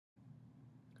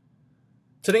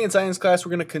Today in science class, we're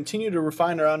going to continue to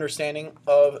refine our understanding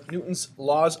of Newton's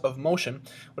laws of motion.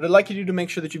 What I'd like you to do to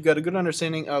make sure that you've got a good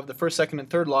understanding of the first, second, and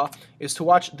third law is to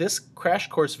watch this crash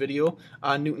course video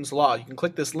on Newton's law. You can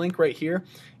click this link right here.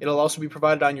 It'll also be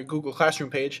provided on your Google Classroom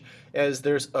page, as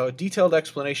there's a detailed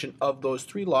explanation of those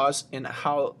three laws and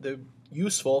how they're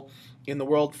useful in the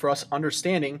world for us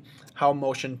understanding how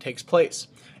motion takes place.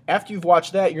 After you've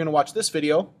watched that, you're going to watch this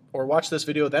video, or watch this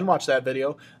video, then watch that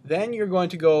video. Then you're going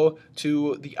to go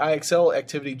to the IXL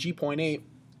activity G.8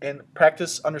 and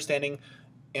practice understanding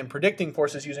and predicting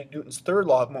forces using Newton's third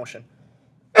law of motion.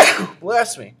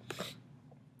 Bless me.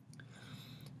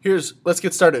 Let's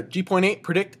get started. G.8,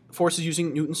 predict forces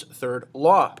using Newton's third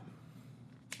law.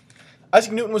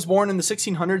 Isaac Newton was born in the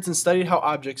 1600s and studied how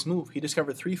objects move. He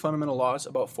discovered three fundamental laws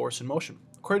about force and motion.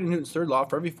 According to Newton's third law,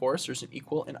 for every force, there's an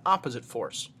equal and opposite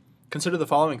force. Consider the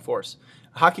following force.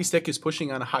 A hockey stick is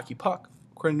pushing on a hockey puck.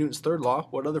 According to Newton's third law,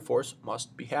 what other force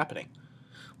must be happening?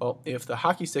 Well, if the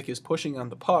hockey stick is pushing on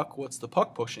the puck, what's the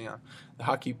puck pushing on? The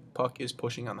hockey puck is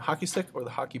pushing on the hockey stick, or the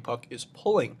hockey puck is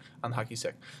pulling on the hockey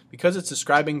stick. Because it's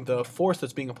describing the force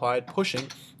that's being applied, pushing,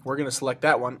 we're going to select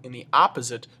that one in the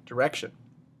opposite direction.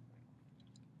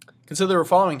 Consider the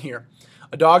following here.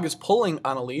 A dog is pulling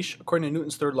on a leash. According to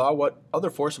Newton's third law, what other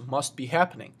force must be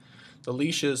happening? The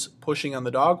leash is pushing on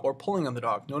the dog or pulling on the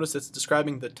dog. Notice it's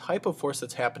describing the type of force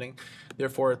that's happening.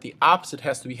 Therefore, the opposite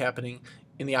has to be happening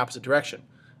in the opposite direction.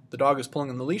 The dog is pulling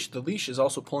on the leash is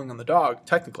also pulling on the dog,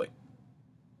 technically.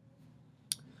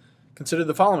 Consider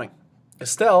the following.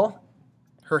 Estelle,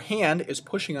 her hand is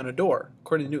pushing on a door.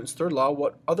 According to Newton's third law,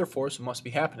 what other force must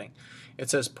be happening? It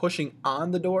says pushing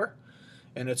on the door,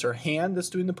 and it's her hand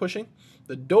that's doing the pushing.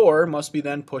 The door must be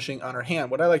then pushing on her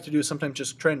hand. What I like to do is sometimes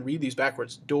just try and read these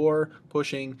backwards. Door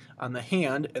pushing on the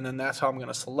hand, and then that's how I'm going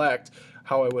to select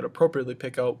how I would appropriately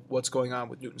pick out what's going on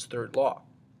with Newton's third law.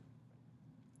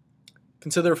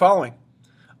 Consider the following.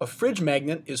 A fridge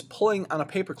magnet is pulling on a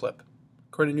paperclip.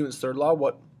 According to Newton's third law,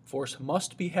 what force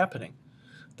must be happening?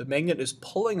 The magnet is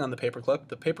pulling on the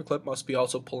paperclip must be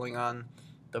also pulling on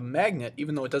the magnet,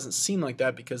 even though it doesn't seem like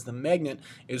that, because the magnet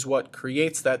is what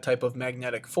creates that type of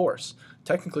magnetic force.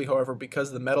 Technically, however,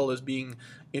 because the metal is being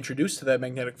introduced to that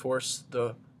magnetic force,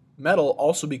 the metal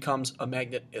also becomes a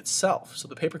magnet itself. So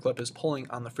the paperclip is pulling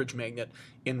on the fridge magnet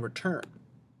in return.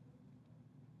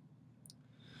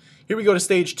 Here we go to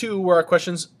stage 2, where our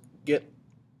questions get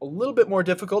a little bit more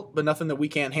difficult, but nothing that we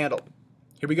can't handle.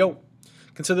 Here we go.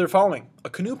 Consider the following. A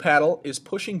canoe paddle is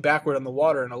pushing backward on the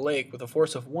water in a lake with a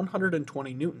force of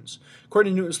 120 newtons.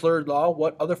 According to Newton's third law,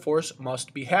 what other force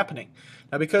must be happening?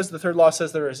 Now, because the third law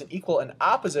says there is an equal and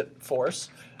opposite force,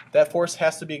 that force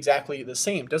has to be exactly the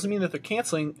same. Doesn't mean that they're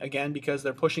canceling, again, because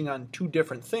they're pushing on two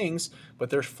different things, but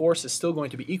their force is still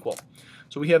going to be equal.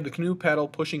 So we have the canoe paddle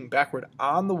pushing backward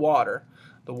on the water.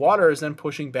 The water is then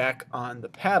pushing back on the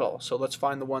paddle. So let's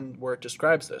find the one where it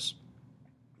describes this.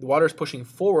 The water is pushing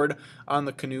forward on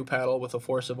the canoe paddle with a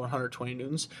force of 120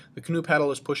 newtons. The canoe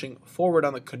paddle is pushing forward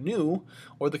on the canoe,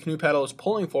 or the canoe paddle is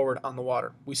pulling forward on the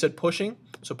water. We said pushing,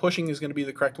 so pushing is going to be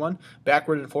the correct one.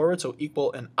 Backward and forward, so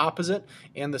equal and opposite,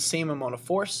 and the same amount of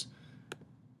force.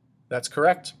 That's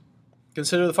correct.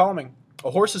 Consider the following.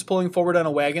 A horse is pulling forward on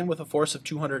a wagon with a force of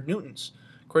 200 newtons.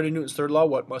 According to Newton's third law,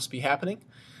 what must be happening?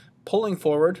 Pulling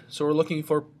forward, so we're looking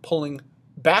for pulling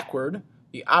backward,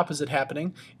 the opposite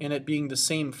happening, and it being the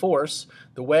same force.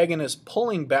 The wagon is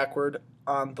pulling backward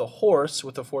on the horse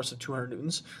with a force of 200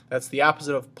 newtons. That's the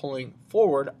opposite of pulling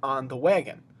forward on the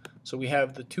wagon. So we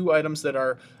have the two items that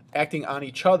are acting on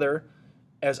each other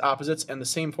as opposites and the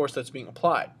same force that's being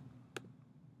applied.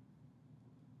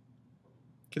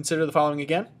 Consider the following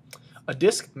again. A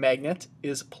disc magnet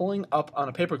is pulling up on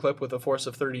a paperclip with a force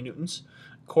of 30 newtons.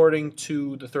 According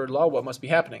to the third law, what must be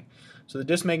happening? So the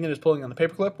disc magnet is pulling on the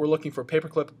paperclip. We're looking for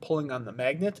paperclip pulling on the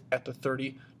magnet at the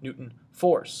 30 Newton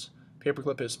force.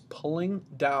 Paperclip is pulling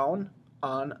down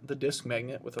on the disc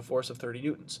magnet with a force of 30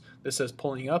 newtons. This says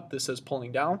pulling up, this says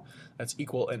pulling down. That's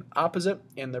equal and opposite,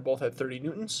 and they're both at 30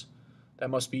 newtons. That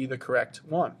must be the correct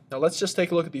one. Now let's just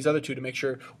take a look at these other two to make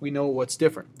sure we know what's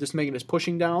different. This magnet is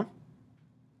pushing down.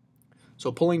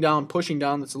 So pulling down, pushing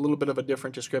down, that's a little bit of a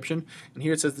different description. And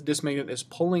here it says the disc magnet is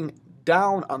pulling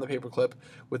down on the paperclip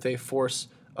with a force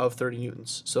of 30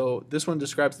 newtons. So this one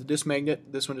describes the disc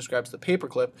magnet, this one describes the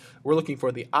paperclip. We're looking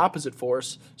for the opposite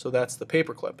force, so that's the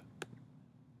paperclip.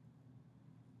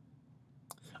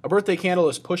 A birthday candle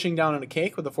is pushing down on a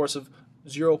cake with a force of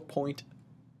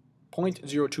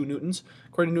 0.02 newtons.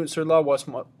 According to Newton's third law,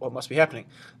 what must be happening?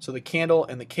 So the candle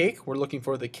and the cake, we're looking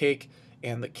for the cake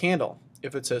and the candle.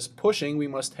 If it says pushing, we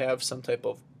must have some type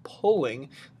of pulling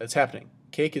that's happening.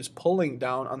 cake is pulling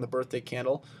down on the birthday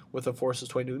candle with a force of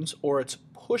 20 newtons, or it's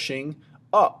pushing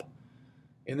up.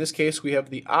 In this case, we have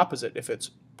the opposite. If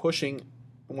it's pushing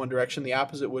in one direction, the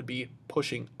opposite would be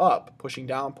pushing up, pushing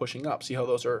down, pushing up. See how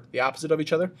those are the opposite of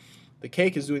each other? The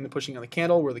cake is doing the pushing on the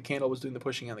candle, where the candle was doing the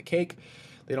pushing on the cake.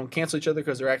 They don't cancel each other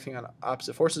because they're acting on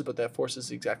opposite forces, but that force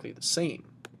is exactly the same.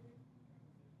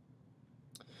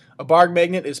 A bar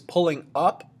magnet is pulling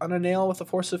up on a nail with a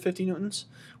force of 50 newtons.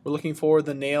 We're looking for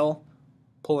the nail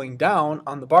pulling down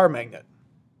on the bar magnet.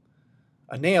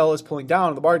 A nail is pulling down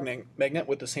on the bar magnet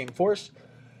with the same force.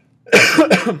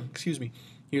 Excuse me.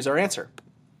 Here's our answer.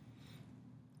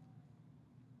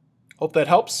 Hope that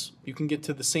helps. You can get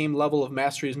to the same level of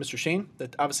mastery as Mr. Shane.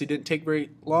 That obviously didn't take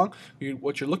very long.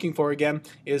 What you're looking for, again,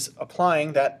 is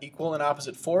applying that equal and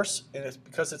opposite force. And it's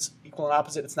because it's equal and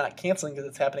opposite, it's not canceling because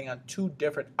it's happening on two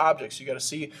different objects. You got to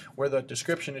see where the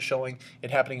description is showing it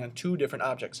happening on two different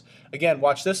objects. Again,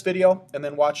 watch this video and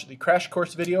then watch the crash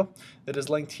course video that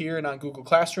is linked here and on Google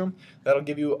Classroom. That'll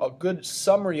give you a good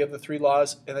summary of the three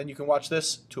laws, and then you can watch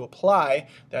this to apply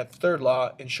that third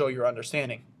law and show your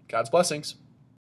understanding. God's blessings.